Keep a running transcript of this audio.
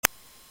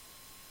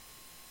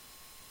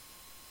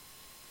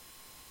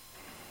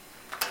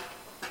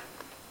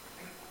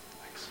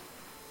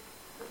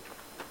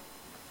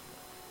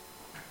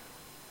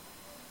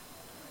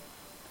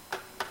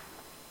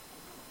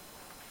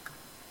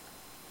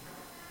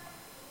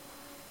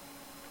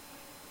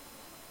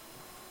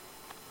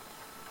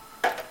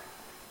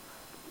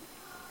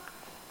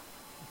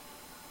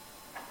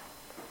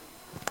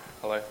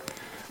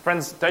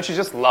Friends, don't you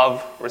just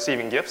love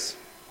receiving gifts?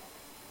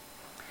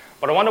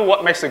 But I wonder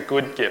what makes a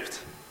good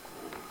gift.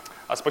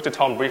 I spoke to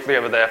Tom briefly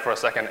over there for a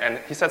second, and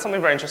he said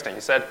something very interesting.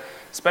 He said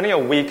spending a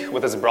week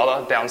with his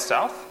brother down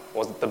south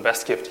was the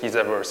best gift he's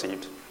ever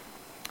received.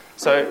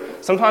 So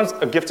sometimes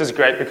a gift is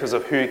great because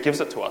of who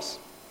gives it to us,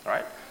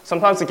 right?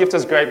 Sometimes the gift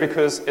is great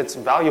because it's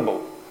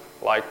valuable,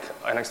 like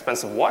an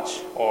expensive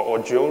watch or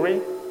jewelry.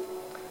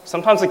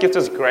 Sometimes the gift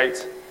is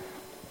great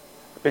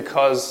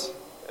because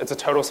it's a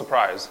total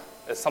surprise.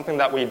 It's something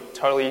that we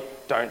totally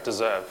don't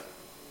deserve.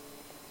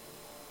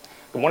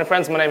 Good morning,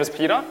 friends. My name is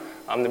Peter.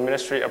 I'm the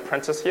ministry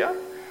apprentice here,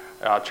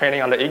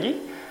 training under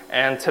Iggy.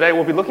 And today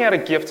we'll be looking at a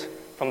gift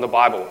from the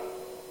Bible.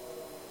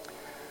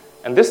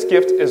 And this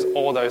gift is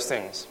all those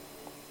things.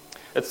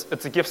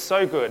 It's a gift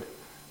so good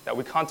that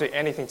we can't do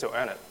anything to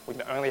earn it. We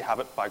can only have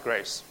it by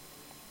grace.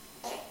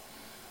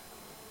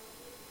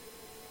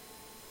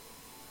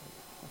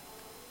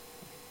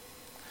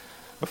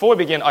 Before we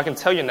begin, I can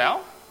tell you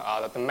now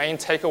that the main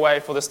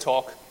takeaway for this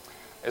talk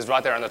is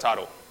right there in the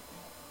title,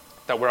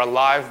 that we're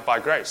alive by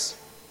grace.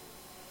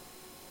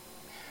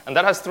 And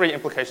that has three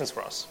implications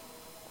for us.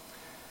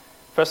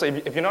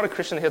 Firstly, if you're not a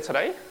Christian here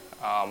today,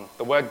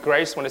 the word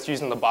grace, when it's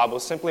used in the Bible,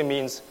 simply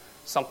means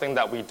something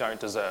that we don't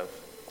deserve,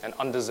 an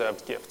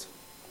undeserved gift.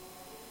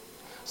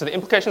 So the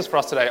implications for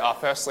us today are,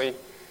 firstly,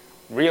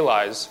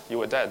 realize you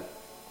were dead.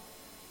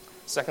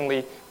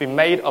 Secondly, be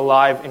made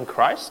alive in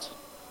Christ.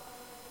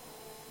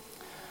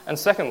 And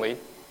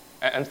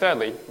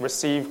thirdly,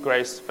 receive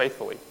grace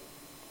faithfully.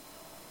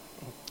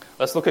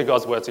 Let's look at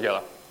God's word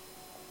together.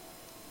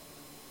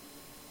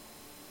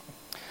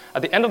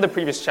 At the end of the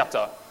previous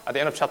chapter, at the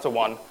end of chapter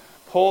 1,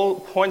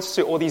 Paul points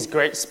to all these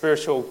great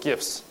spiritual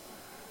gifts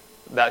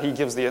that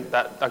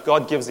that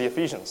God gives the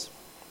Ephesians.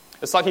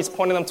 It's like he's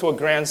pointing them to a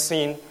grand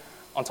scene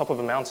on top of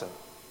a mountain.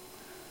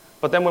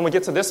 But then when we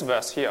get to this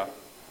verse here,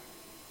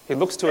 he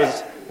looks to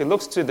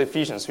the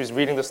Ephesians who's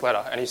reading this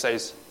letter, and he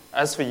says,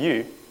 "As for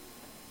you,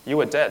 you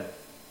were dead."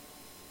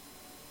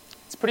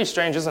 It's pretty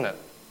strange, isn't it?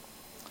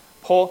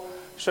 Paul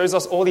shows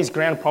us all these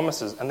grand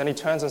promises, and then he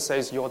turns and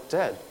says, "You're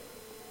dead."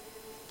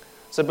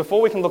 So before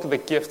we can look at the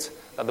gift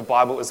that the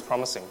Bible is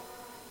promising,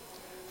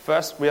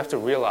 first we have to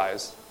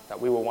realize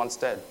that we were once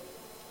dead.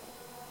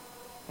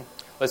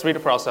 Let's read it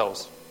for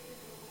ourselves.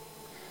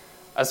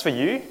 "As for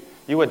you,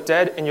 you were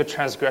dead in your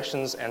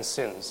transgressions and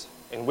sins,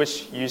 in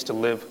which you used to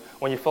live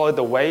when you followed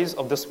the ways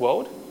of this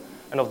world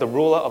and of the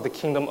ruler of the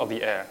kingdom of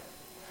the air,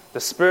 the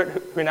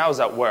spirit who now is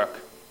at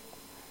work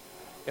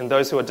in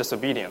those who are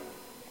disobedient.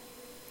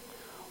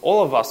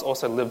 All of us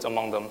also lived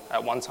among them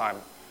at one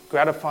time,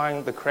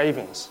 gratifying the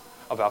cravings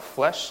of our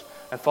flesh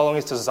and following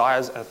its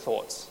desires and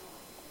thoughts.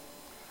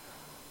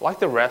 Like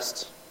the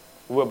rest,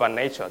 we were by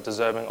nature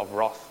deserving of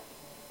wrath."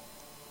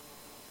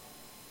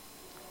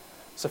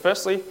 So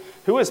firstly,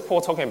 who is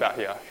Paul talking about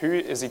here? Who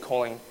is he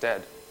calling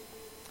dead?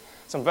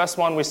 So in verse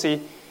 1, we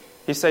see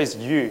he says,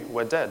 "You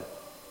were dead,"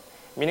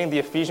 meaning the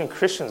Ephesian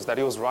Christians that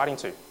he was writing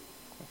to.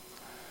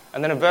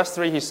 And then in verse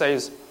 3, he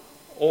says,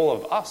 "All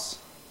of us,"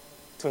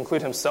 to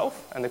include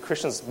himself and the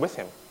Christians with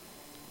him.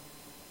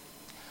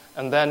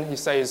 And then he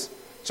says,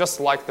 "just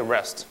like the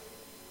rest,"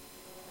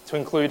 to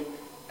include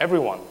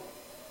everyone.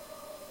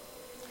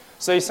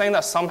 So he's saying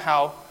that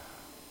somehow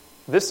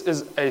this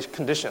is a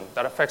condition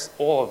that affects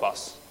all of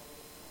us.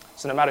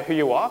 So no matter who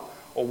you are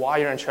or why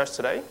you're in church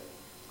today,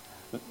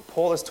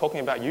 Paul is talking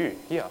about you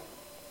here.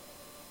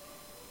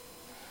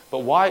 But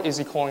why is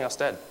he calling us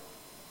dead?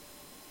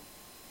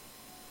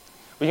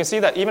 We can see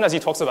that even as he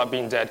talks about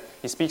being dead,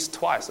 he speaks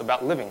twice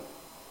about living.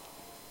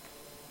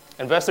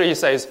 In verse 3, he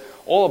says,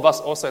 "All of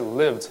us also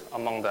lived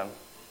among them."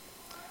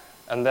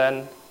 And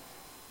then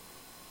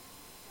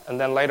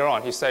later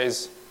on, he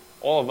says,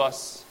 "All of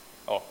us,"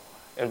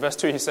 in verse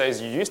 2, he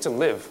says, "You used to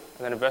live."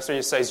 And then in verse 3,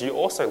 he says, "You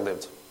also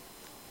lived."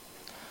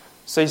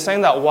 So he's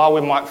saying that while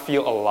we might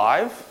feel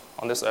alive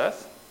on this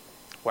earth,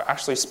 we're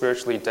actually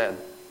spiritually dead.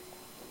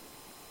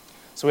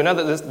 So we know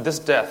that this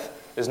death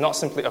is not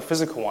simply a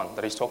physical one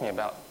that he's talking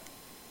about.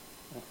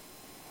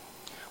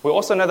 We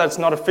also know that it's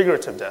not a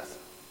figurative death,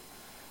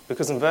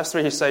 because in verse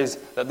 3 he says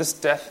that this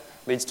death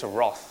leads to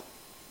wrath,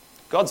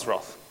 God's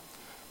wrath,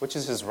 which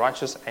is his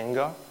righteous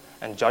anger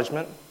and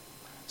judgment.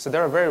 So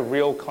there are very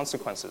real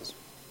consequences.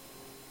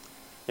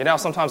 You know,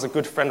 sometimes a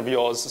good friend of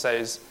yours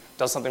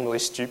does something really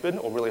stupid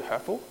or really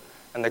hurtful,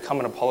 and they come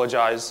and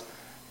apologize,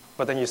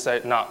 but then you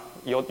say, "Nah,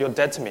 you're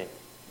dead to me."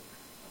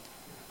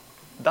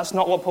 That's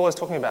not what Paul is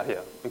talking about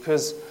here,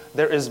 because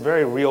there is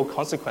very real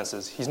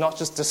consequences. He's not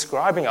just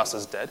describing us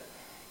as dead,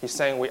 he's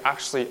saying we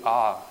actually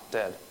are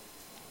dead.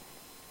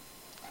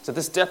 So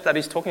this death that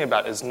he's talking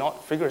about is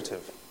not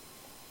figurative.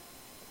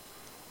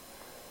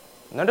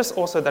 Notice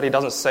also that he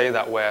doesn't say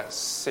that we're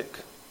sick,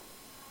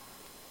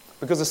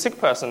 because a sick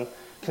person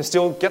can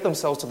still get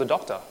themselves to the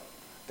doctor.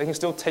 They can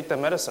still take their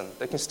medicine.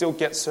 They can still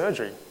get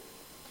surgery.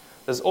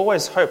 There's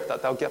always hope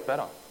that they'll get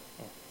better.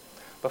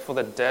 But for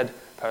the dead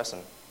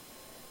person,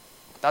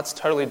 that's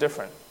totally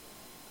different.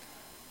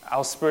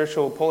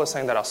 Paul is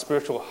saying that our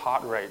spiritual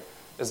heart rate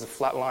is the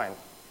flat line.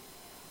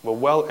 We're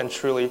well and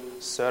truly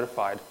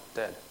certified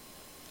dead.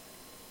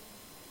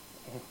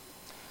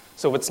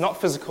 So if it's not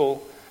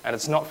physical, and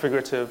it's not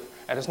figurative,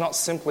 and it's not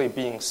simply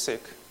being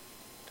sick,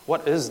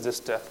 what is this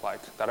death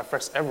like that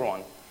affects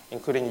everyone,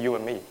 including you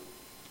and me?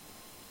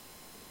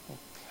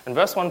 In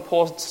verse 1,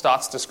 Paul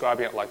starts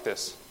describing it like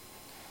this.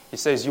 He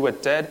says, "You were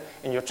dead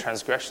in your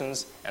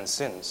transgressions and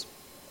sins."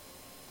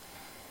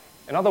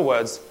 In other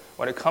words,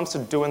 when it comes to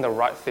doing the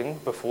right thing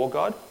before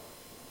God,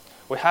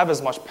 we have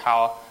as much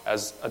power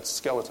as a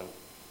skeleton.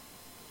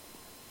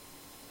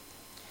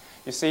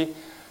 You see,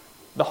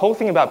 the whole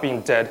thing about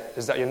being dead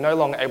is that you're no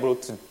longer able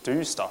to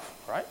do stuff,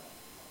 right?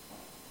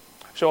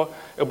 Sure,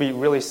 it'll be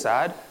really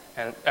sad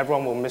and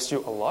everyone will miss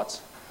you a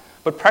lot,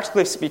 but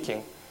practically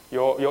speaking,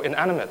 you're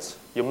inanimate,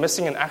 you're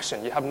missing in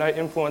action, you have no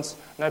influence,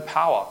 no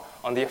power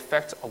on the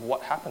effect of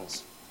what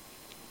happens.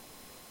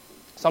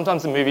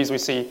 Sometimes in movies we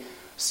see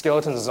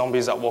skeletons and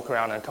zombies that walk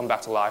around and come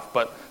back to life,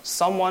 but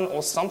someone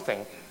or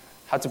something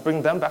had to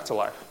bring them back to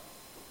life.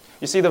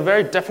 You see, the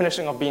very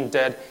definition of being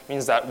dead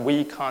means that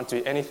we can't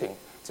do anything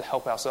to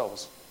help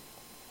ourselves.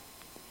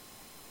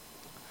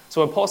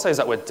 So when Paul says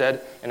that we're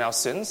dead in our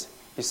sins,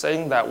 he's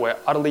saying that we're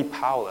utterly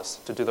powerless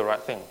to do the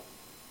right thing.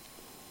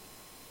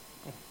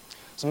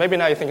 So maybe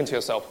now you're thinking to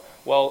yourself,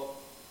 well,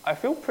 I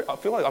feel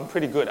like I'm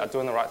pretty good at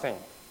doing the right thing.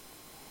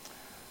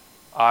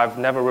 I've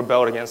never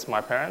rebelled against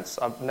my parents.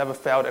 I've never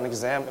failed an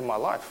exam in my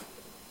life,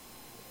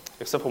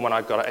 except for when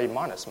I got an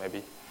A-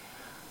 maybe.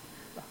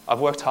 I've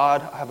worked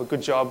hard. I have a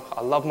good job.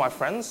 I love my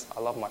friends. I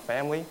love my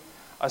family.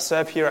 I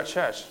serve here at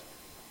church.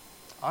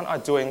 Aren't I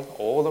doing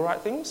all the right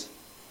things?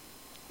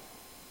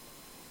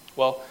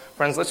 Well,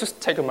 friends, let's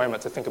just take a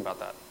moment to think about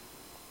that.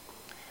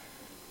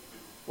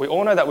 We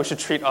all know that we should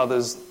treat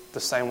others the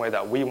same way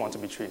that we want to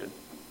be treated.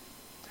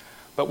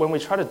 But when we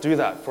try to do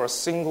that for a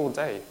single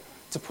day,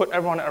 to put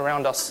everyone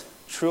around us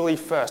truly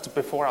first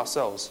before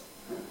ourselves,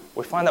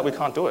 we find that we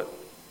can't do it.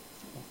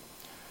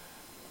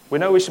 We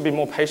know we should be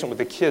more patient with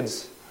the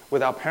kids,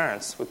 with our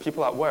parents, with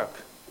people at work,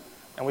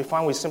 and we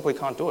find we simply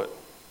can't do it.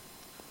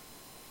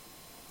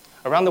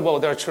 Around the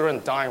world, there are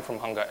children dying from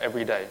hunger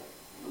every day.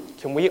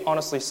 Can we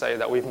honestly say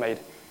that we've made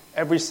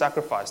every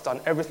sacrifice,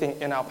 done everything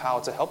in our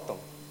power to help them?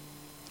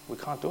 We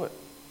can't do it.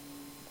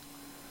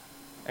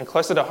 And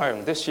closer to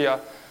home, this year,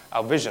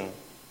 our vision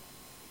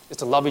is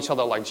to love each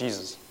other like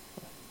Jesus.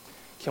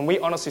 Can we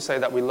honestly say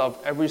that we love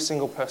every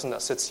single person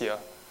that sits here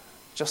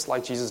just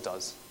like Jesus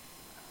does?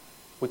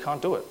 We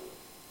can't do it.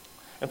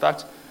 In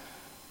fact,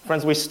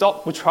 friends, we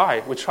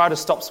try to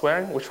stop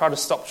swearing, we try to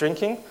stop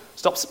drinking,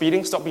 stop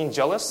speeding, stop being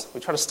jealous, we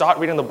try to start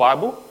reading the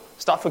Bible,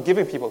 start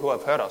forgiving people who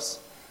have hurt us,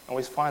 and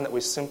we find that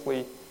we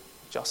simply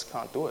just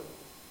can't do it.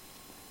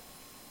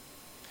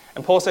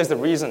 And Paul says the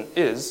reason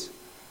is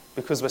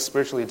because we're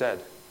spiritually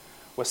dead.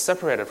 We're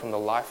separated from the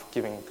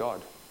life-giving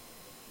God.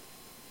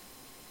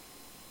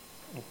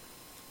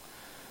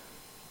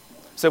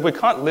 So if we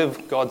can't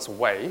live God's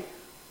way,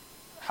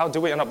 how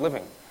do we end up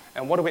living?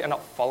 And what do we end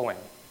up following?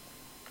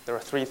 There are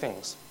three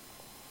things.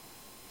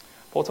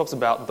 Paul talks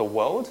about the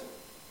world,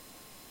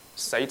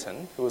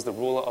 Satan, who is the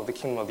ruler of the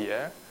kingdom of the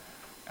air,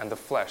 and the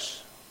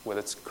flesh, with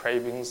its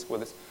cravings,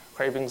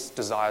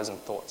 desires, and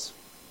thoughts.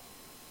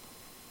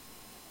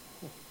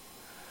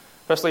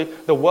 Firstly,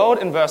 the world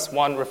in verse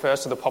 1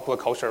 refers to the popular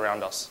culture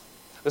around us.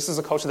 This is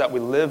a culture that we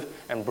live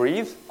and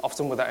breathe,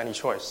 often without any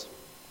choice.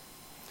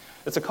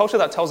 It's a culture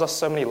that tells us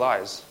so many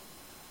lies,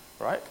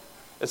 right?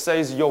 It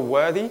says you're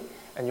worthy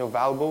and you're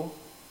valuable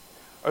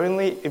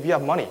only if you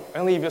have money,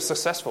 only if you're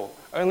successful,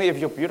 only if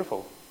you're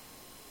beautiful.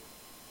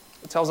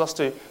 It tells us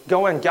to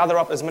go and gather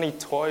up as many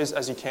toys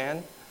as you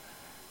can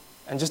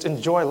and just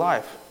enjoy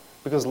life,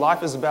 because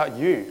life is about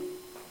you.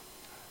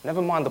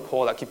 Never mind the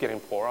poor that keep getting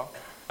poorer,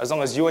 as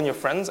long as you and your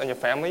friends and your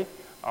family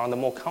are on the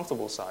more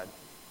comfortable side.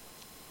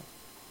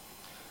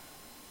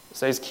 It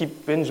says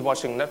keep binge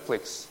watching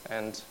Netflix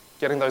and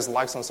getting those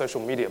likes on social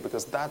media,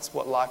 because that's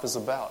what life is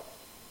about.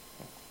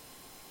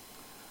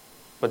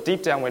 But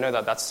deep down we know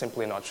that that's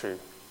simply not true.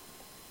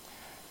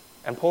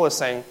 And Paul is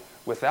saying,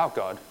 without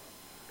God,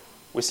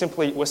 we're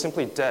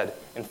simply dead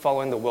in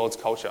following the world's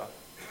culture,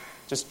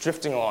 just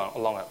drifting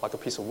along it like a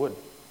piece of wood.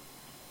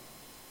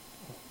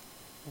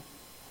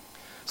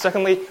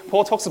 Secondly,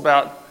 Paul talks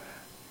about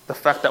the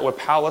fact that we're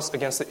powerless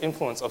against the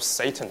influence of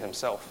Satan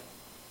himself.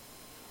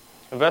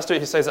 In verse 2,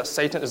 he says that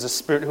Satan is a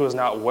spirit who is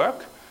now at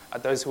work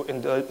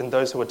in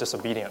those who are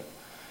disobedient.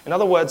 In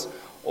other words,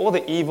 all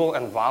the evil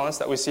and violence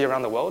that we see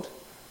around the world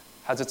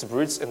has its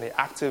roots in the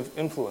active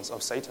influence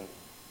of Satan.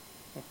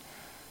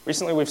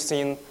 Recently, we've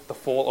seen the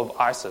fall of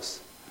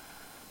ISIS.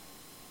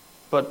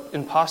 But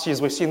in past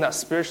years, we've seen that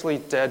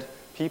spiritually dead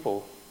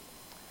people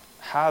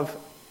have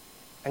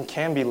and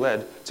can be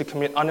led to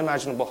commit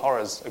unimaginable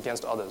horrors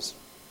against others.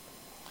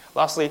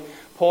 Lastly,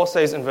 Paul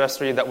says in verse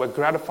 3 that we're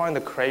gratifying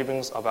the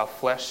cravings of our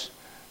flesh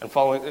and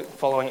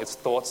following its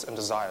thoughts and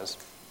desires.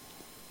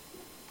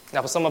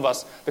 Now, for some of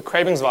us, the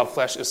cravings of our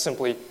flesh is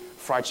simply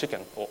fried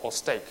chicken or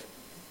steak,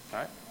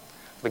 right?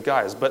 The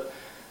guys. But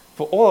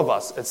for all of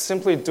us, it's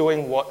simply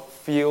doing what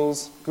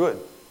feels good,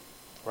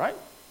 right?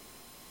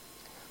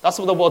 That's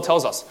what the world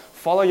tells us.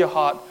 Follow your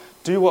heart,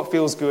 do what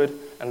feels good,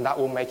 and that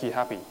will make you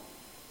happy.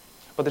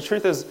 But the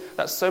truth is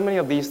that so many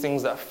of these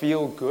things that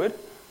feel good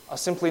are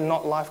simply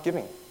not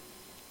life-giving.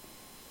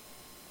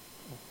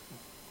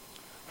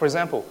 For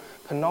example,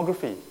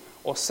 pornography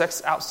or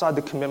sex outside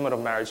the commitment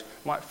of marriage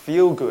might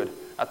feel good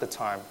at the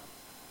time,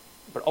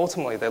 but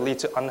ultimately they lead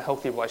to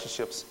unhealthy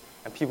relationships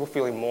and people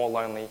feeling more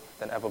lonely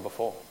than ever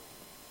before.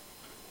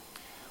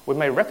 We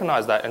may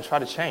recognize that and try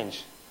to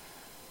change,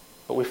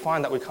 but we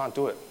find that we can't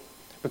do it,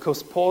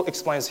 because Paul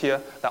explains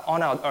here that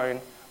on our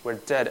own, we're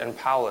dead and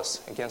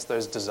powerless against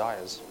those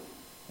desires.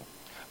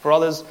 For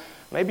others,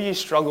 maybe you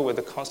struggle with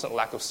a constant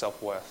lack of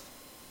self-worth.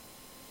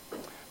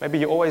 Maybe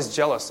you're always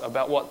jealous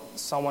about what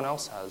someone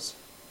else has,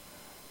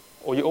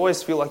 or you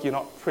always feel like you're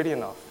not pretty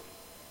enough.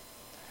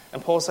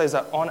 And Paul says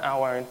that on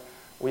our own,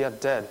 we are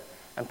dead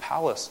and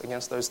powerless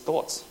against those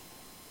thoughts.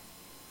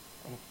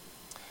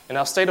 In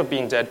our state of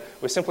being dead,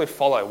 we simply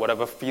follow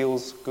whatever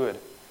feels good,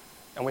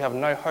 and we have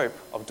no hope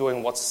of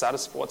doing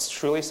what's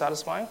truly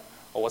satisfying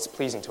or what's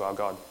pleasing to our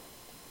God.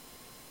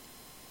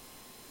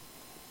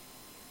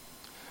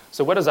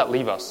 So where does that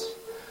leave us?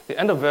 The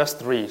end of verse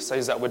 3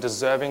 says that we're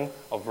deserving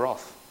of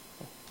wrath.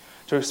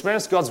 To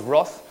experience God's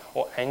wrath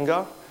or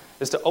anger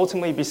is to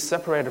ultimately be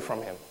separated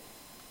from him.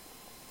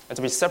 And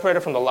to be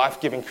separated from the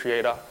life-giving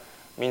Creator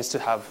means to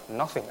have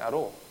nothing at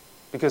all,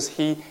 because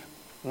he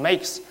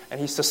makes and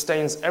he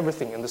sustains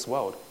everything in this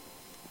world.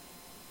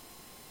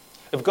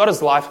 If God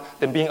is life,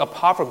 then being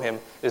apart from him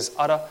is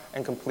utter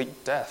and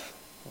complete death.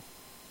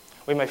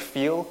 We may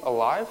feel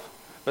alive,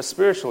 but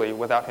spiritually,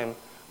 without him,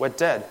 we're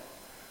dead.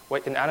 We're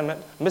inanimate,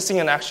 missing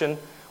in action.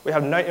 We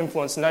have no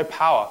influence, no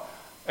power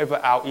over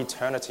our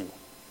eternity.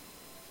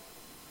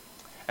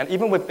 And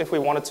even if we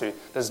wanted to,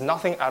 there's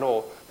nothing at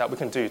all that we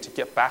can do to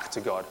get back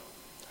to God.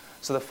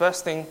 So the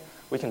first thing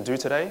we can do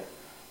today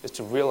is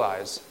to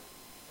realize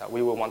that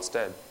we were once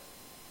dead.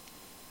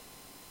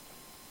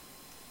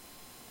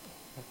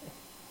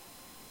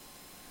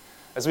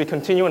 As we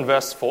continue in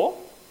verse 4,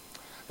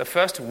 the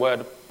first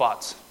word,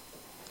 but,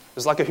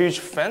 is like a huge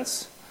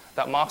fence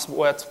that marks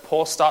where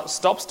Paul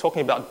stops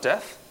talking about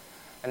death,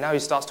 and now he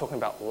starts talking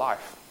about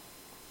life.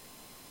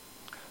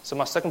 So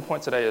my second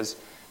point today is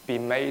be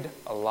made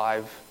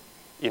alive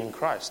in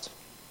Christ.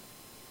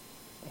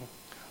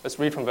 Let's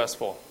read from verse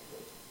 4.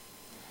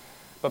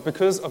 But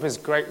because of his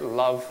great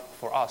love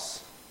for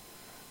us,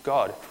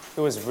 God,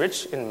 who is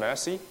rich in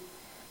mercy,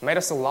 made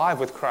us alive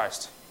with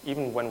Christ,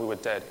 even when we were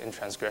dead in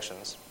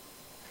transgressions.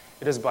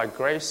 It is by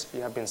grace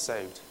you have been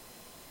saved.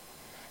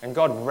 And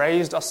God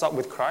raised us up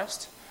with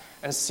Christ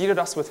and seated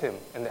us with him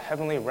in the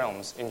heavenly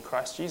realms in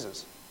Christ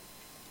Jesus,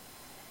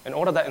 in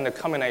order that in the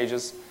coming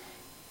ages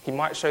he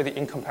might show the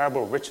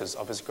incomparable riches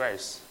of his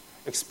grace,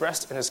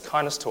 expressed in his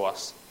kindness to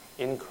us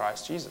in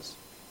Christ Jesus.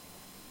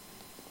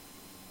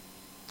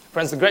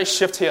 Friends, the great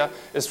shift here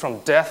is from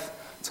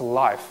death to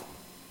life.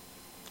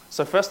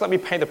 So first let me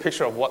paint a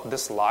picture of what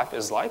this life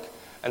is like,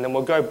 and then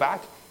we'll go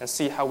back and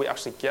see how we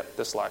actually get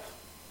this life.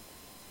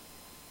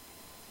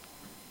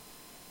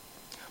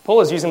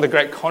 Paul is using the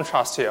great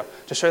contrast here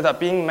to show that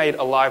being made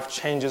alive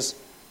changes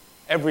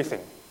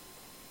everything.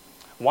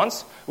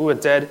 Once we were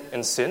dead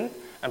in sin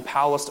and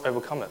powerless to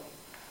overcome it,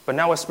 but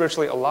now we're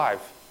spiritually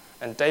alive,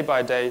 and day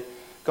by day,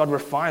 God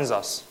refines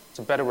us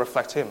to better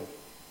reflect him.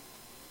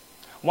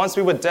 Once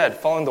we were dead,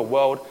 following the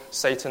world,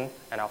 Satan,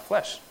 and our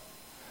flesh.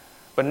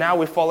 But now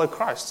we follow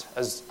Christ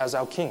as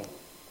our King.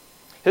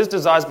 His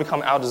desires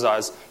become our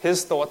desires,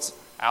 his thoughts,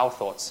 our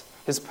thoughts,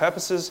 his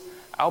purposes,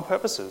 our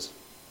purposes.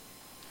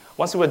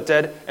 Once we were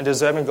dead and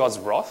deserving God's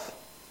wrath,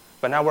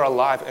 but now we're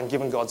alive and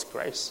given God's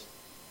grace.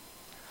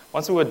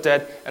 Once we were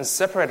dead and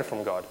separated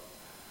from God,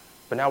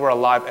 but now we're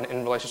alive and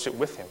in relationship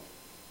with him.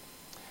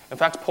 In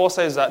fact, Paul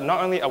says that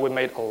not only are we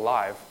made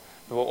alive,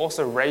 but we're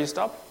also raised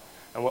up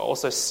and we're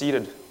also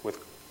seated with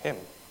him,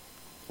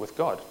 with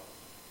God.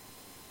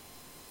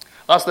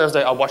 Last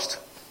Thursday, I watched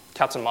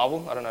Captain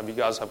Marvel. I don't know if you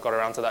guys have got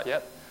around to that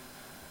yet.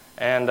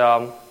 And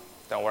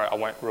don't worry, I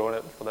won't ruin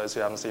it for those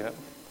who haven't seen it.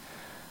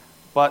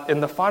 But in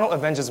the final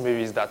Avengers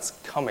movies that's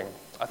coming,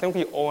 I think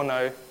we all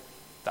know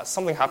that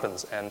something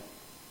happens and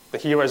the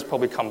heroes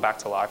probably come back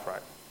to life,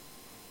 right?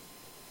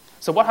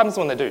 So what happens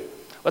when they do?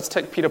 Let's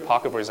take Peter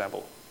Parker, for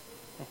example.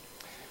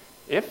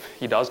 If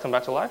he does come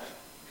back to life,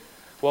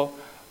 well,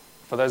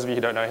 for those of you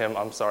who don't know him,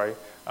 I'm sorry.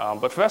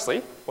 But firstly,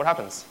 what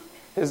happens?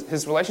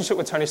 His relationship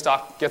with Tony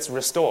Stark gets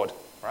restored,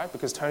 right?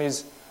 Because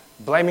Tony's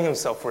blaming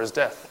himself for his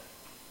death.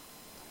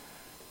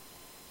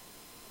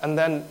 And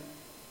then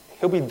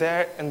he'll be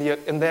there in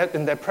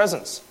their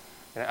presence,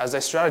 as they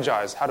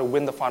strategize how to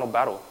win the final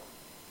battle.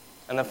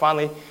 And then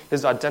finally,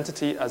 his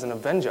identity as an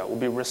Avenger will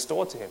be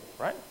restored to him,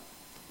 right?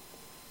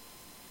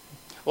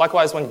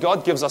 Likewise, when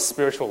God gives us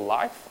spiritual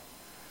life,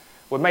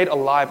 we're made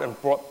alive and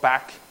brought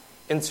back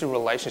into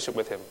relationship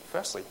with him,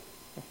 firstly.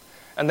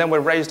 And then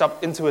we're raised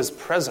up into his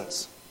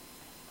presence.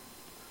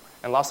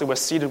 And lastly, we're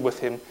seated with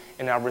him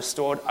in our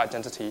restored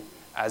identity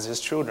as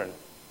his children.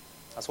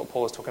 That's what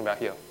Paul is talking about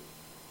here.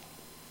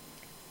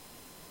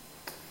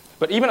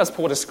 But even as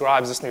Paul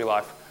describes this new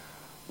life,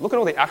 look at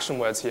all the action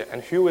words here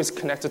and who is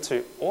connected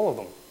to all of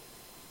them.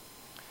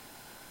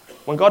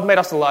 When God made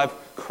us alive,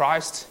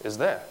 Christ is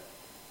there.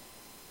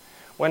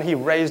 When he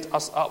raised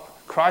us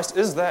up, Christ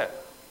is there.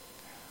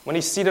 When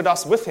he seated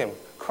us with him,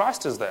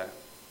 Christ is there.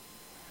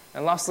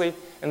 And lastly,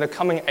 in the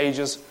coming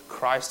ages,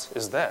 Christ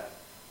is there.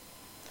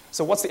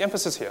 So what's the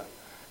emphasis here?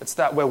 It's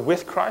that we're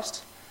with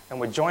Christ, and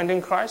we're joined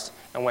in Christ,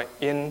 and we're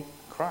in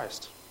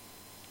Christ.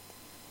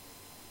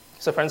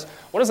 So friends,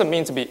 what does it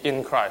mean to be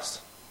in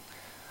Christ?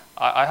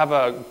 I have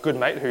a good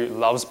mate who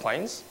loves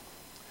planes.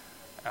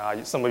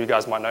 Some of you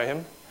guys might know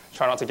him.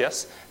 Try not to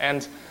guess.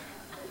 And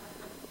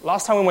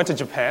last time we went to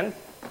Japan,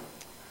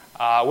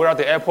 we're at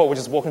the airport, we're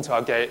just walking to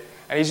our gate,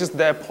 and he's just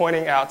there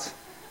pointing out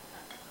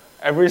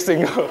every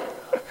single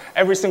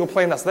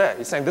plane that's there.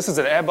 He's saying, this is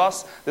an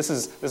Airbus, this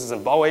is a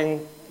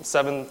Boeing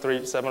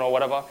 737 or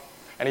whatever.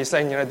 And he's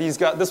saying, these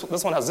guys,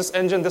 this one has this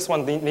engine, this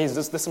one needs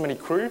this many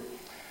crew.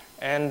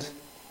 And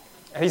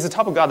he's the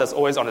type of guy that's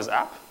always on his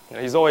app.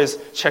 He's always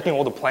checking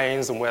all the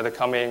planes and where they're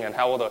coming and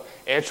how all the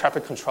air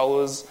traffic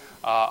controllers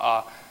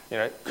are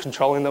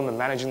controlling them and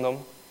managing them.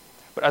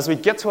 But as we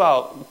get to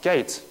our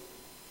gate,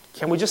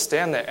 can we just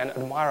stand there and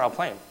admire our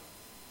plane?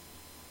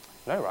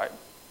 No, right?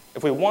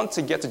 If we want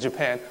to get to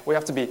Japan, we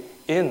have to be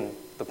in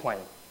the plane,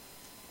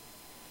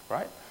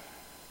 right?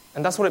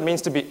 And that's what it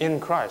means to be in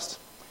Christ.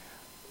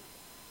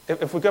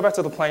 If we go back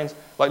to the planes,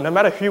 like no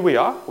matter who we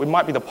are, we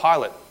might be the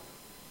pilot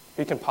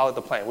who can pilot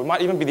the plane. We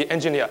might even be the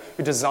engineer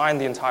who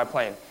designed the entire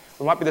plane.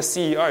 We might be the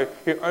CEO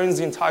who owns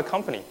the entire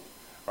company,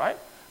 right?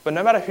 But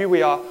no matter who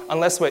we are,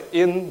 unless we're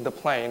in the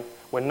plane,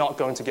 we're not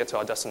going to get to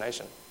our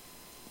destination.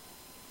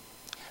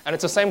 And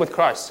it's the same with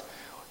Christ.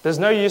 There's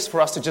no use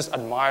for us to just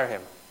admire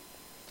him.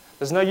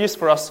 There's no use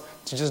for us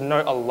to just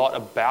know a lot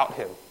about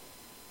him.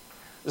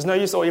 There's no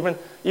use, or even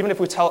if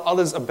we tell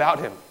others about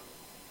him,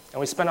 and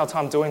we spend our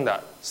time doing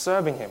that,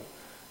 serving him,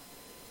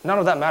 none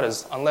of that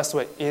matters unless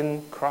we're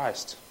in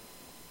Christ.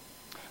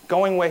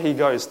 Going where he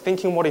goes,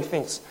 thinking what he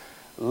thinks,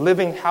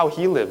 living how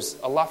he lives,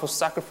 a life of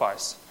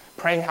sacrifice,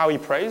 praying how he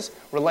prays,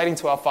 relating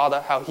to our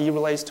Father how he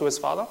relates to his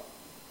Father,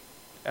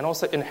 and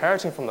also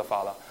inheriting from the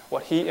Father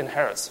what he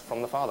inherits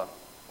from the Father.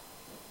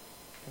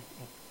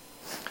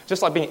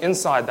 Just like being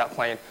inside that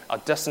plane, our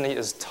destiny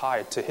is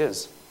tied to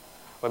his.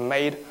 We're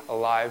made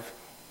alive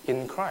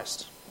in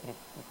Christ.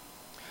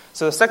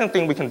 So the second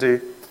thing we can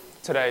do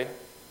today,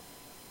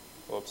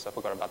 whoops, I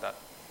forgot about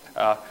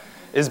that,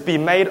 is be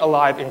made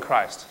alive in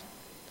Christ.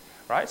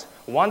 Right?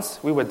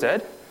 Once we were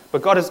dead,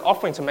 but God is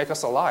offering to make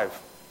us alive,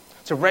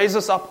 to raise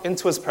us up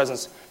into his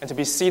presence and to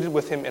be seated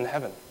with him in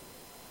heaven.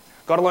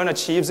 God alone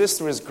achieves this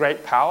through his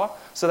great power,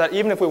 so that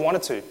even if we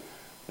wanted to,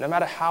 no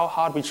matter how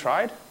hard we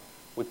tried,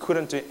 we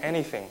couldn't do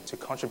anything to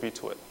contribute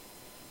to it.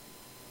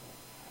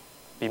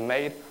 Be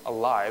made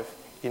alive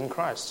in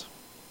Christ.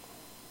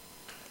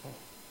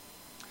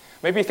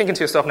 Maybe you're thinking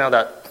to yourself now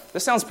that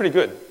this sounds pretty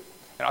good,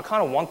 and I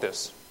kind of want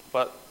this,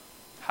 but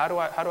how do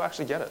I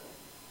actually get it?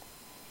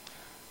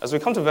 As we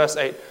come to verse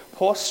 8,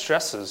 Paul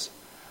stresses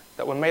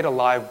that we're made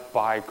alive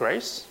by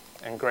grace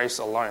and grace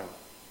alone.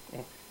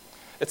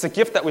 It's a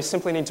gift that we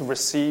simply need to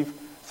receive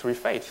through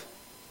faith.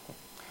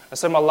 And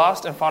so my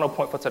last and final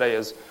point for today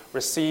is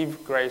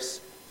receive grace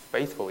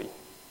faithfully.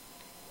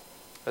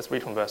 Let's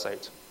read from verse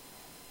 8.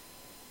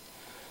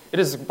 It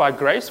is by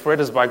grace, for it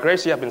is by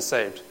grace you have been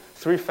saved,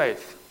 through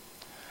faith.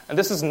 And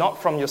this is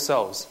not from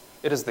yourselves.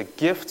 It is the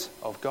gift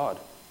of God,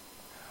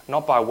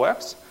 not by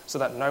works, so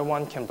that no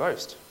one can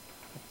boast.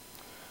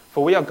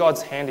 For we are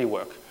God's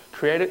handiwork,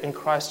 created in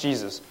Christ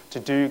Jesus to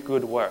do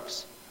good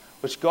works,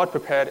 which God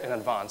prepared in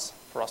advance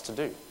for us to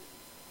do.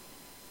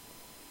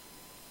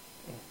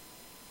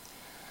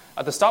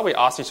 At the start, we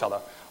asked each other,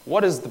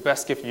 what is the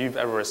best gift you've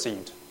ever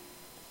received?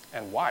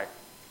 And why?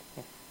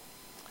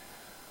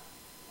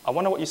 I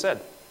wonder what you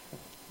said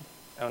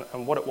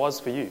and what it was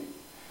for you.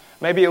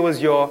 Maybe it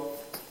was your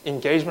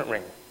engagement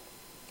ring,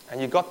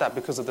 and you got that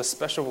because of the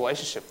special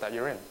relationship that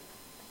you're in.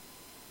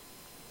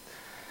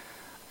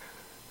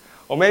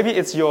 Or maybe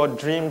it's your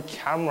dream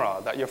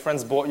camera that your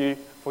friends bought you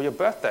for your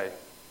birthday.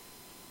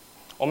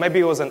 Or maybe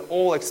it was an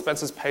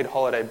all-expenses-paid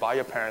holiday by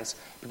your parents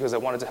because they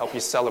wanted to help you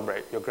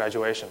celebrate your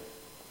graduation.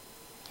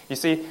 You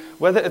see,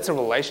 whether it's a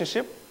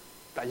relationship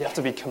that you have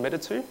to be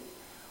committed to,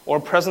 or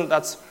a present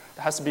that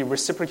has to be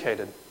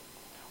reciprocated,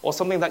 or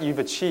something that you've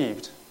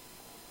achieved,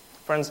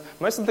 friends,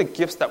 most of the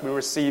gifts that we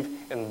receive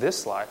in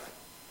this life,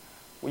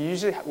 we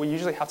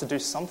usually have to do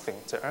something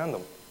to earn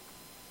them.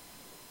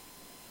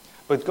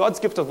 But God's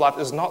gift of life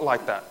is not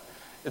like that.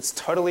 It's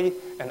totally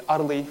and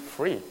utterly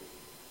free.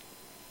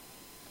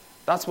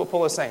 That's what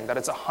Paul is saying, that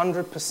it's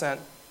 100%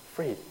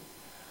 free.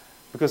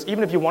 Because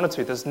even if you wanted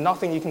to, there's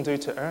nothing you can do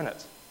to earn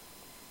it.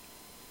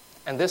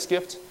 And this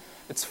gift,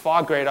 it's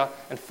far greater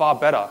and far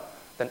better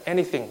than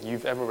anything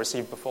you've ever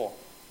received before.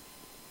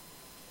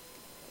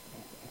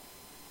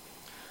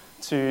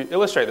 To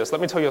illustrate this, let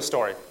me tell you a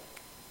story.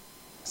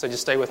 So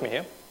just stay with me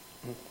here.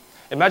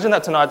 Imagine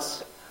that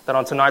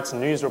on tonight's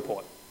news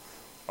report,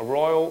 a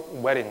royal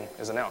wedding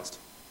is announced.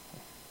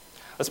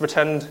 Let's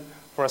pretend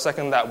for a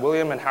second that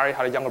William and Harry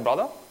had a younger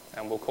brother,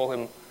 and we'll call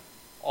him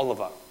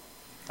Oliver.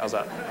 How's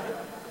that?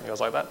 You guys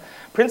like that?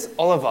 Prince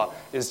Oliver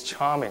is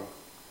charming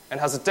and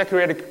has a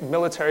decorated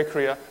military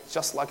career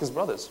just like his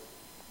brothers.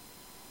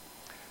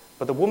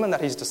 But the woman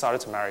that he's decided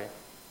to marry,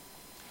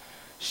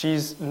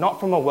 she's not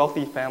from a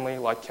wealthy family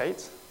like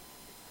Kate.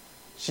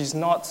 She's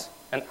not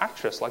an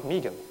actress like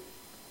Megan.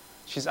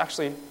 She's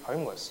actually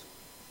homeless.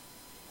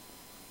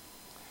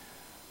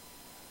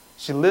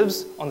 She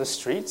lives on the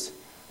streets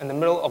in the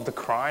middle of the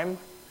crime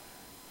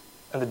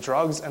and the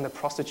drugs and the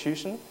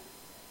prostitution.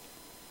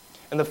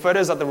 In the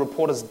photos that the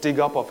reporters dig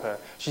up of her,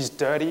 she's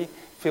dirty,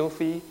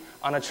 filthy,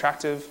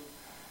 unattractive,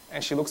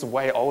 and she looks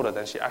way older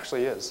than she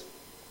actually is.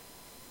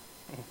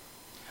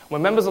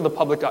 When members of the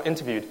public are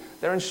interviewed,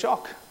 they're in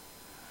shock.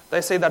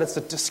 They say that it's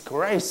a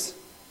disgrace,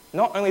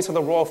 not only to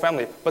the royal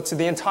family, but to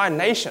the entire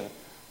nation,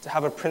 to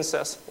have a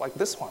princess like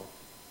this one.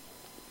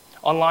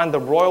 Online, the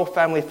royal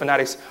family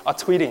fanatics are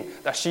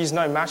tweeting that she's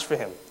no match for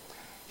him.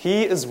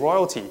 He is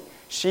royalty.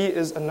 She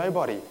is a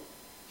nobody.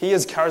 He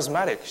is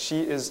charismatic.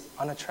 She is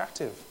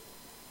unattractive.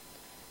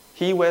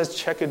 He wears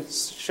checkered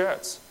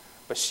shirts,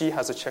 but she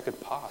has a checkered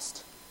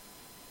past.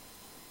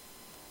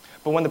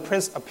 But when the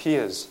prince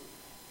appears,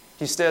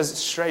 he stares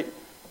straight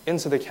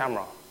into the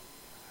camera,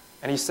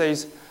 and he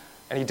says,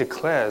 and he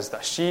declares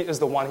that she is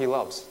the one he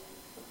loves.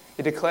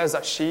 He declares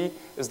that she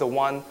is the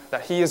one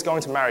that he is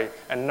going to marry,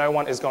 and no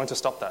one is going to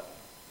stop that.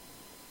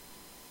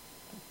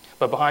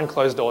 But behind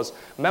closed doors,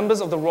 members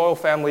of the royal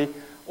family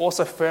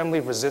also firmly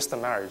resist the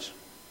marriage.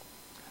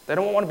 They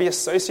don't want to be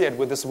associated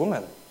with this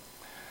woman.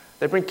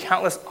 They bring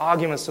countless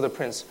arguments to the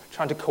prince,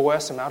 trying to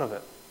coerce him out of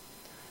it,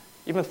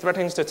 even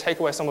threatening to take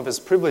away some of his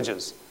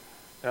privileges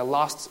in a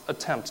last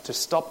attempt to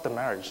stop the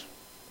marriage.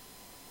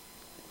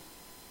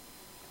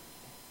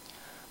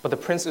 But the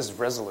prince is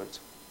resolute.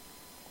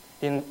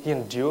 He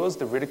endures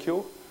the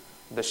ridicule,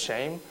 the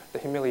shame, the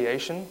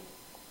humiliation.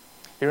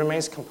 He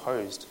remains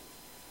composed.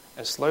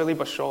 And slowly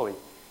but surely,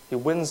 he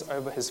wins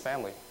over his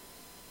family.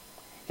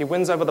 He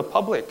wins over the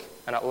public,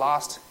 and at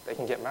last, they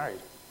can get married.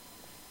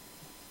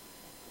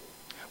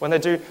 When they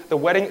do, the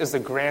wedding is the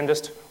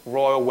grandest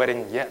royal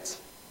wedding yet.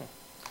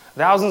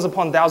 Thousands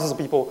upon thousands of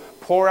people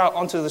pour out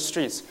onto the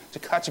streets to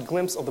catch a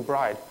glimpse of the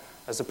bride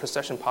as the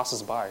procession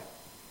passes by.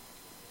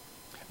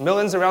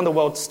 Millions around the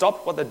world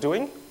stop what they're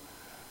doing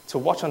to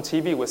watch on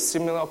TV with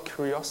similar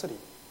curiosity.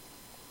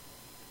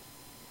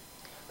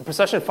 The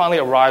procession finally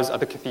arrives at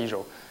the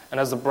cathedral, and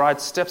as the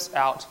bride steps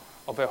out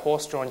of her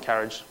horse-drawn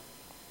carriage,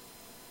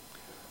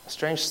 a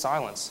strange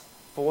silence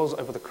falls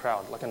over the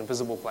crowd like an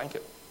invisible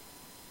blanket.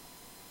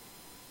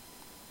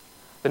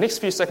 The next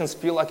few seconds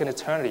feel like an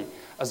eternity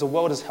as the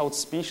world is held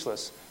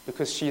speechless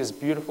because she is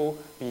beautiful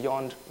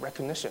beyond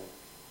recognition.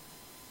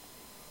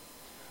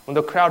 When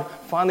the crowd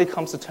finally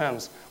comes to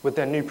terms with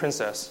their new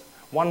princess,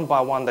 one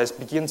by one they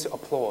begin to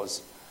applaud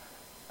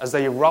as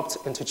they erupt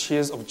into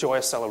cheers of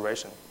joyous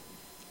celebration.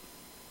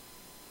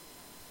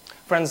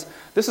 Friends,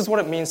 this is what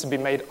it means to be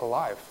made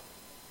alive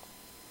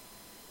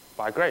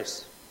by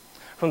grace.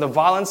 From the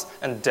violence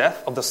and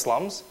death of the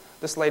slums,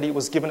 this lady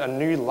was given a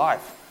new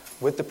life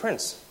with the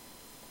prince.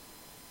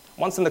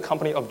 Once in the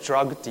company of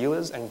drug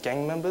dealers and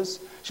gang members,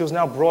 she was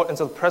now brought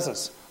into the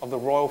presence of the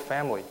royal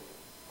family.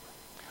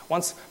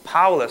 Once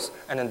powerless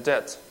and in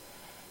debt,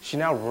 she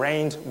now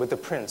reigned with the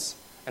prince,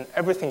 and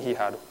everything he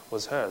had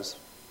was hers.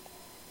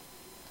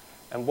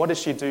 And what did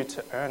she do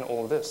to earn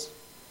all of this?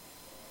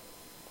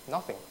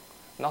 Nothing.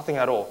 Nothing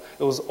at all.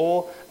 It was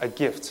all a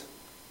gift.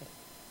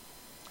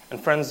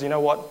 And friends, you know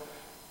what?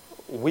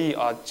 We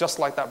are just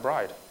like that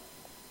bride.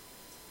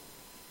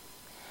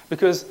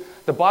 Because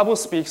the Bible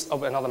speaks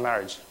of another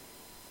marriage,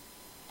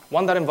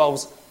 one that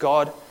involves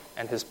God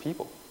and his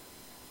people.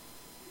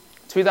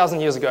 2,000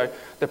 years ago,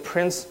 the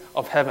Prince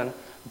of Heaven,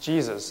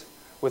 Jesus,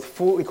 with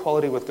full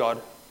equality with God,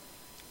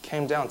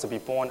 came down to be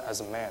born as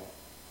a man.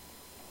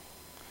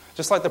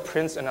 Just like the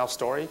prince in our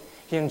story,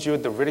 he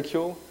endured the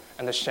ridicule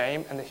and the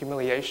shame and the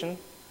humiliation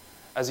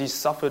as he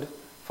suffered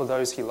for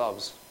those he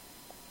loves.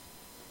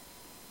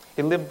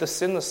 He lived the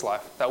sinless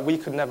life that we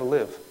could never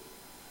live,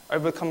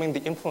 overcoming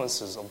the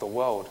influences of the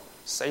world,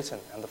 Satan,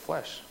 and the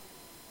flesh,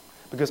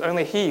 because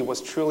only he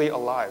was truly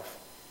alive.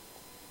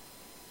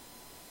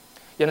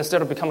 Yet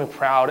instead of becoming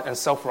proud and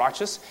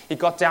self-righteous, he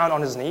got down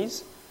on his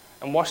knees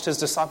and washed his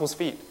disciples'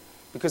 feet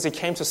because he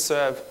came to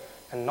serve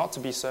and not to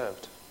be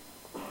served.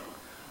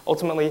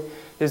 Ultimately,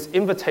 his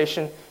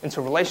invitation into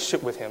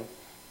relationship with him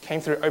came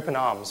through open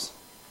arms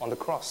on the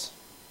cross.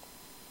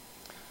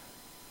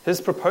 His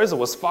proposal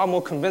was far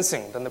more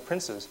convincing than the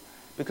prince's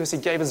because he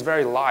gave his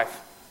very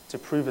life to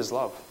prove his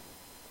love.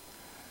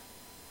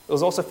 It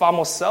was also far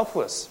more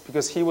selfless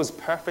because he was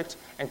perfect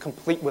and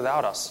complete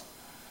without us,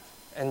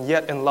 and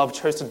yet in love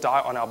chose to die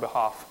on our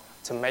behalf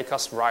to make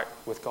us right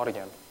with God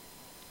again.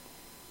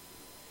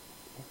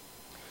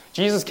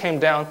 Jesus came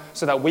down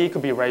so that we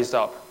could be raised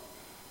up.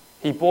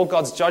 He bore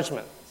God's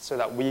judgment so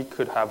that we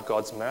could have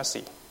God's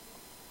mercy.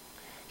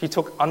 He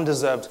took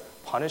undeserved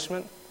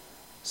punishment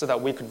so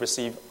that we could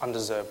receive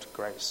undeserved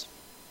grace.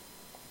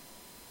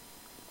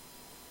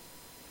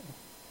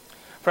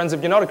 Friends,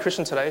 if you're not a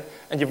Christian today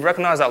and you've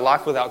recognized that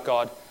life without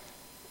God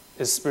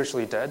is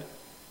spiritually dead,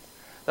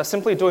 That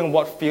simply doing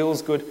what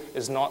feels good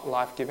is not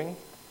life-giving?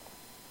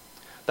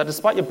 That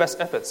despite your best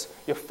efforts,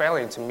 you're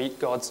failing to meet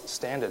God's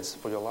standards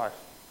for your life?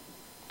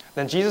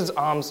 Then Jesus'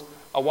 arms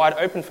are wide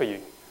open for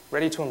you,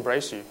 ready to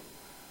embrace you.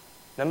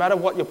 No matter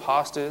what your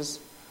past is,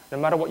 no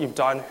matter what you've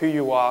done, who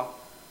you are,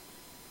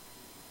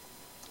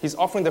 He's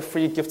offering the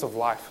free gift of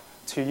life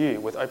to you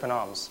with open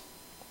arms.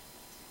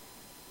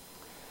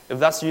 If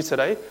that's you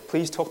today,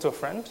 please talk to a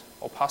friend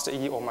or Pastor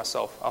E or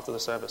myself after the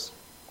service.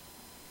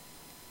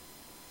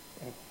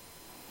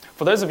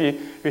 For those of you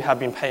who have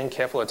been paying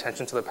careful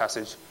attention to the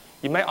passage,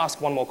 you may ask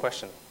one more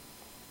question.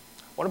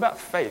 What about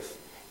faith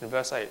in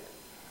verse 8?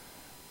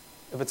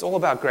 If it's all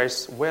about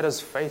grace, where does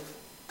faith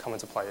come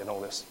into play in all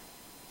this?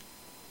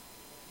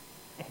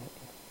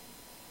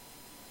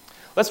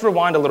 Let's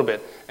rewind a little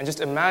bit and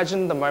just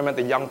imagine the moment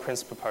the young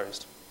prince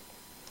proposed.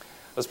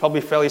 It was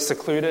probably fairly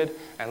secluded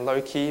and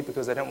low-key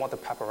because they didn't want the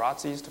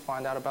paparazzis to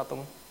find out about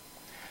them.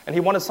 And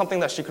he wanted something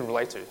that she could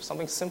relate to,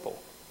 something simple.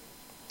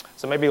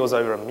 So maybe it was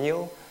over a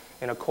meal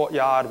in a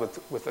courtyard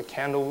with the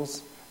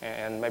candles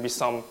and maybe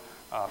some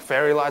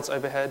fairy lights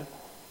overhead.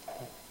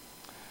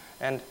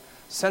 And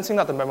sensing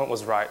that the moment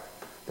was right,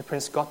 the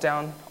prince got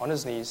down on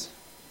his knees,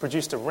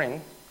 produced a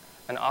ring,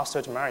 and asked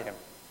her to marry him.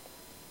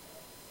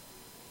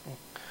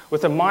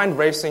 With her mind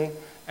racing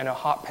and her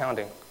heart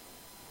pounding,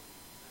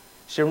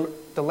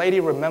 the lady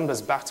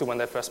remembers back to when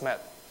they first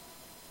met.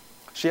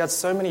 She had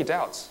so many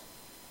doubts.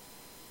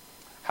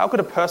 How could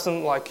a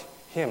person like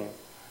him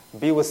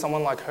be with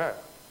someone like her?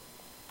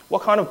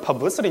 What kind of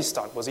publicity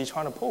stunt was he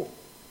trying to pull?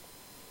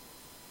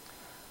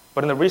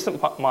 But in the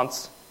recent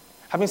months,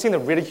 having seen the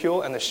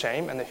ridicule and the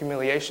shame and the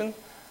humiliation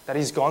that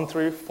he's gone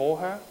through for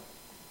her,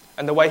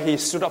 and the way he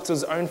stood up to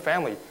his own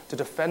family to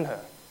defend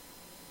her,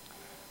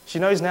 she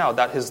knows now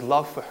that his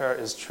love for her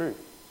is true.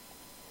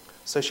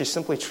 So she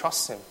simply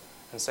trusts him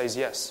and says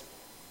yes.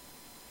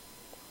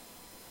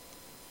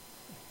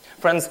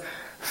 Friends,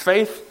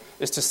 faith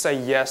is to say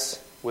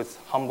yes with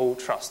humble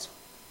trust.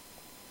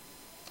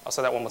 I'll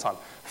say that one more time.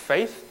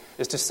 Faith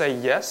is to say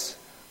yes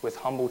with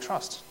humble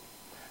trust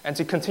and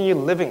to continue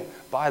living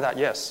by that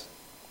yes.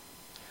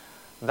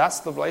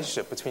 That's the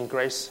relationship between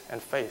grace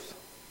and faith.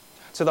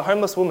 To the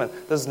homeless woman,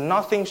 there's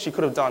nothing she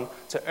could have done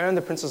to earn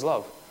the prince's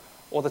love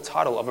or the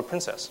title of a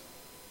princess.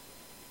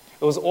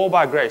 It was all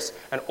by grace,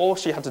 and all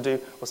she had to do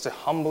was to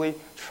humbly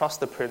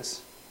trust the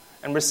prince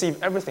and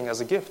receive everything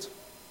as a gift.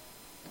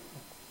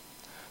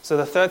 So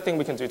the third thing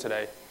we can do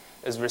today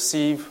is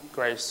receive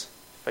grace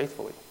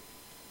faithfully.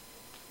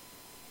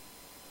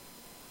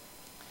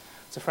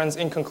 So friends,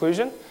 in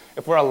conclusion,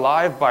 if we're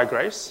alive by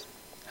grace,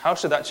 how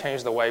should that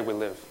change the way we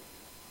live?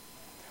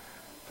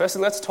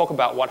 Firstly, let's talk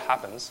about what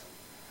happens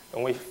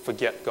when we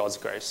forget God's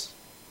grace.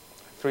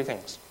 3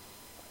 things.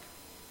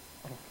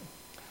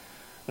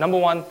 Number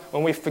 1,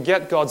 when we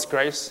forget God's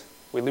grace,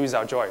 we lose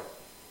our joy.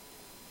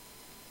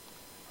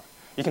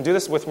 You can do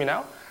this with me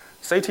now.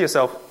 Say to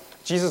yourself,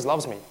 Jesus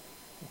loves me.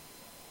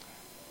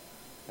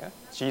 Yeah?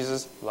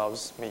 Jesus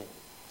loves me.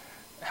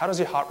 How does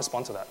your heart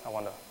respond to that, I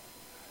wonder?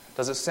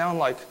 Does it sound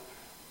like,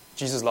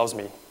 Jesus loves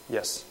me?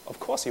 Yes, of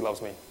course he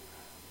loves me.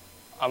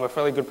 I'm a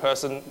fairly good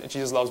person.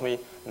 Jesus loves me.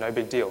 No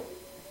big deal.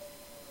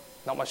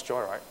 Not much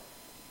joy, right?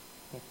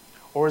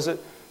 Or is it,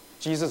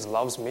 Jesus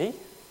loves me?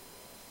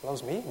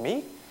 Loves me?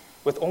 Me?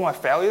 With all my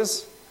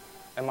failures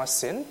and my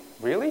sin?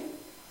 Really?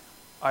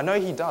 I know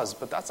he does,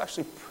 but that's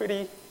actually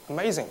pretty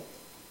amazing.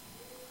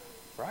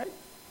 Right?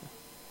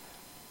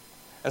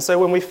 And so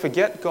when we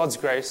forget God's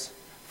grace,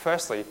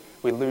 firstly,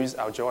 we lose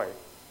our joy.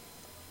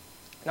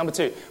 Number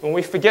 2, when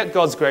we forget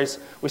God's grace,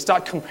 we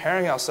start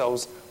comparing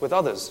ourselves with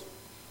others.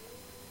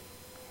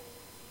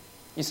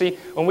 You see,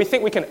 when we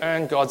think we can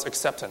earn God's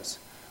acceptance,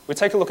 we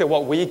take a look at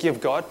what we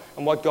give God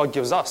and what God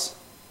gives us.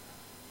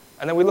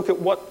 And then we look at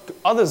what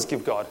others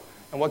give God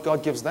and what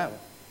God gives them.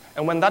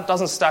 And when that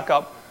doesn't stack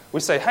up, we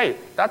say, hey,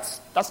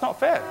 that's not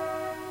fair.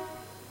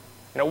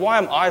 Why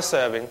am I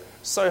serving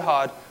so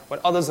hard when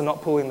others are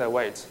not pulling their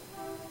weight?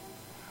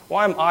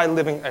 Why am I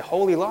living a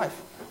holy life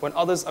when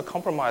others are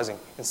compromising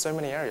in so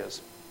many areas?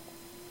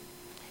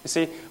 You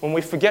see, when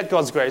we forget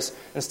God's grace,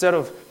 instead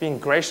of being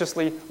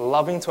graciously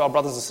loving to our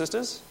brothers and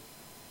sisters,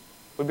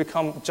 we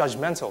become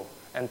judgmental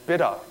and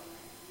bitter,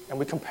 and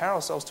we compare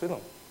ourselves to them.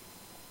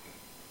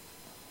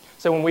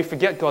 So when we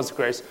forget God's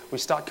grace, we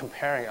start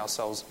comparing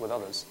ourselves with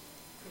others.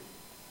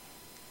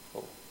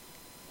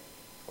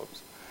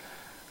 Oops.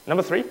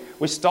 Number 3,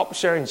 we stop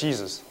sharing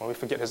Jesus when we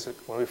forget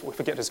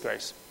his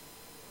grace.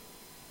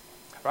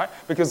 Right?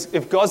 Because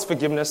if God's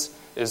forgiveness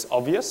is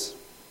obvious,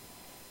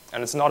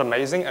 and it's not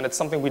amazing, and it's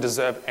something we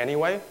deserve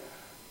anyway,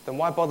 then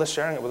why bother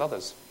sharing it with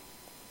others?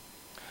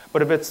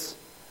 But if it's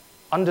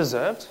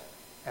undeserved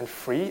and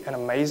free and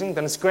amazing,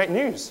 then it's great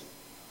news.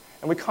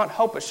 And we can't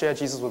help but share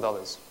Jesus with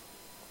others.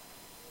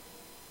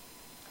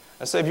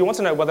 And so if you want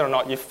to know whether or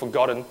not you've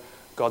forgotten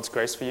God's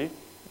grace for you,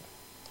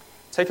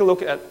 take a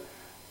look at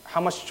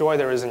how much joy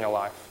there is in your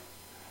life,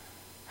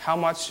 how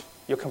much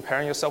you're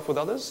comparing yourself with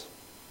others,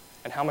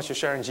 and how much you're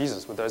sharing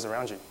Jesus with those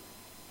around you.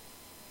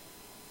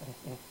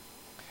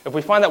 If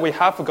we find that we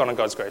have forgotten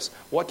God's grace,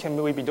 what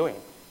can we be doing?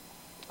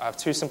 I have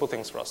two simple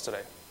things for us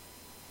today.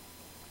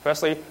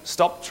 Firstly,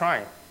 stop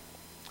trying.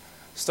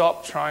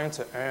 Stop trying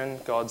to earn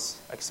God's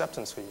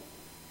acceptance for you.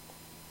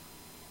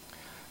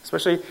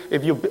 Especially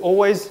if you're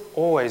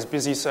always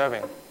busy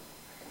serving,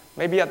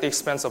 maybe at the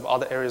expense of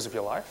other areas of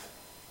your life,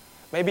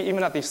 maybe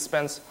even at the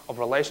expense of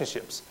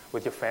relationships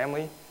with your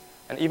family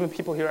and even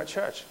people here at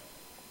church.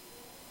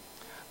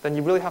 Then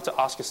you really have to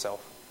ask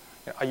yourself,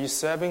 are you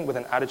serving with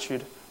an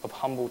attitude of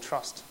humble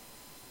trust?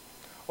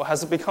 Or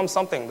has it become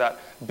something that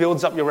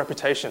builds up your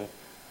reputation,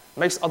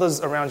 makes others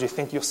around you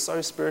think you're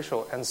so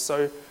spiritual and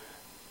so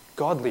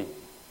godly?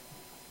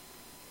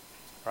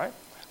 Right?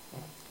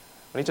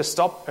 We need to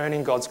stop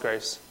earning God's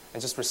grace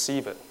and just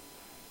receive it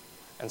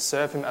and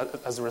serve Him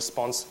as a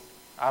response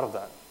out of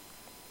that.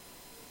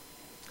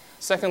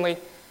 Secondly,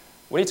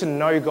 we need to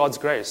know God's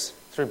grace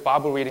through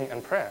Bible reading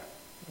and prayer.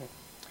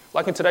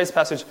 Like in today's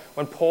passage,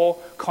 when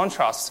Paul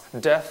contrasts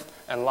death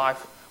and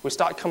life, we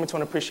start coming to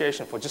an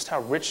appreciation for just how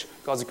rich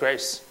God's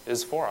grace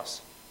is for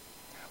us.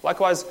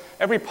 Likewise,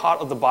 every part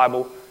of the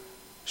Bible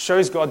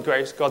shows God's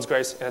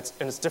grace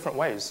in its different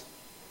ways,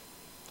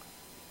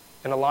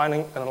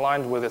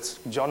 aligned with its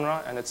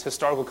genre and its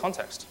historical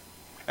context.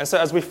 And so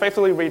as we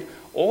faithfully read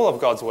all of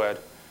God's word,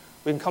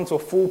 we can come to a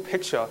full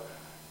picture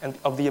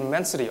of the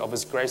immensity of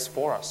His grace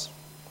for us.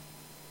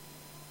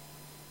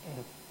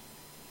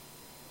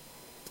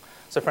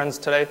 So friends,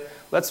 today,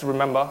 let's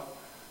remember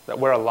that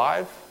we're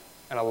alive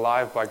and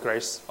alive by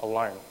grace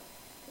alone.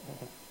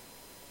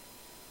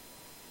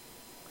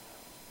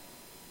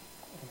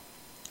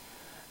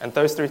 And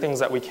those three things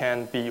that we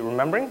can be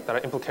remembering that are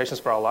implications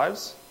for our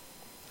lives.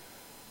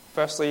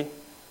 Firstly,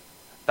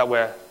 that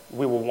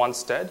we were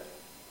once dead.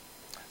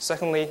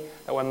 Secondly,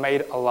 that we're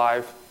made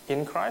alive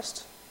in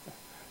Christ.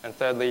 And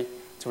thirdly,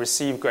 to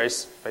receive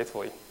grace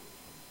faithfully.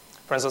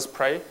 Friends, let's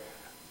pray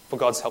for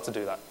God's help to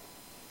do that.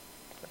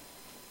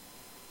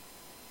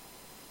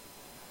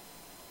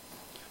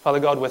 Father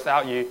God,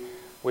 without you,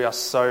 we are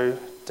so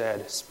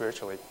dead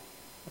spiritually.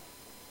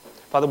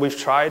 Father, we've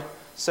tried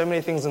so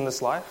many things in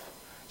this life,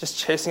 just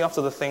chasing after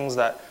the things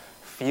that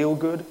feel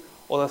good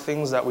or the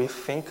things that we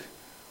think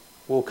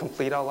will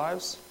complete our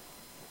lives.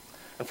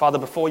 And Father,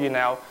 before you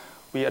now,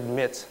 we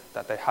admit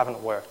that they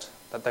haven't worked,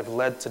 that they've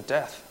led to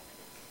death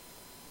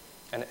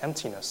and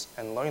emptiness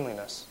and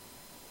loneliness.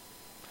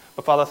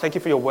 But Father, thank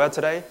you for your word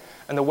today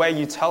and the way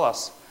you tell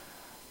us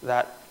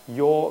that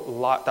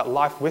that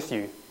life with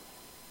you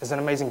is an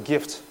amazing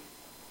gift.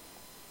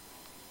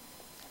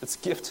 It's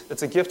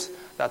a gift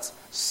that's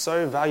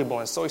so valuable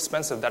and so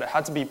expensive that it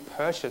had to be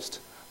purchased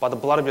by the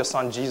blood of your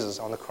Son Jesus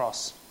on the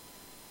cross.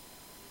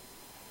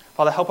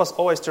 Father, help us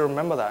always to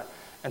remember that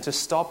and to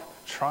stop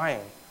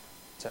trying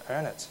to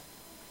earn it.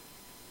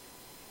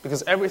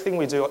 Because everything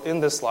we do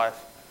in this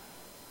life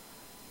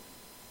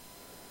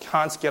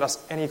can't get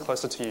us any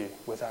closer to you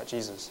without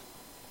Jesus.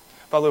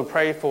 Father, we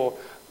pray for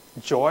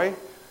joy,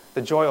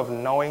 the joy of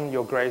knowing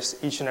your grace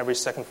each and every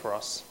second for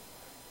us.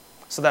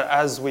 So that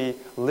as we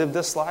live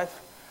this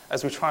life,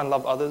 as we try and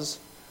love others,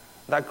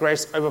 that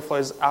grace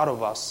overflows out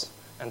of us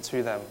and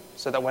to them.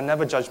 So that we're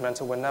never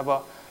judgmental, we're never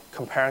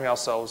comparing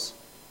ourselves,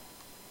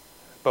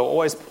 but we're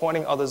always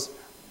pointing others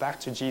back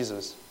to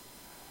Jesus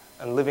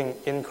and living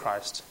in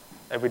Christ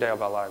every day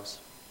of our lives.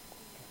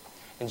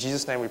 In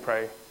Jesus' name we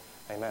pray,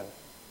 amen.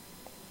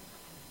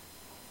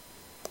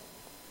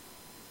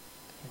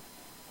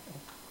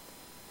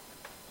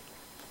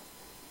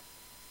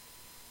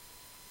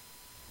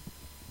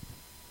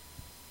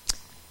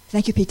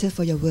 Thank you, Peter,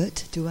 for your word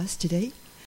to us today.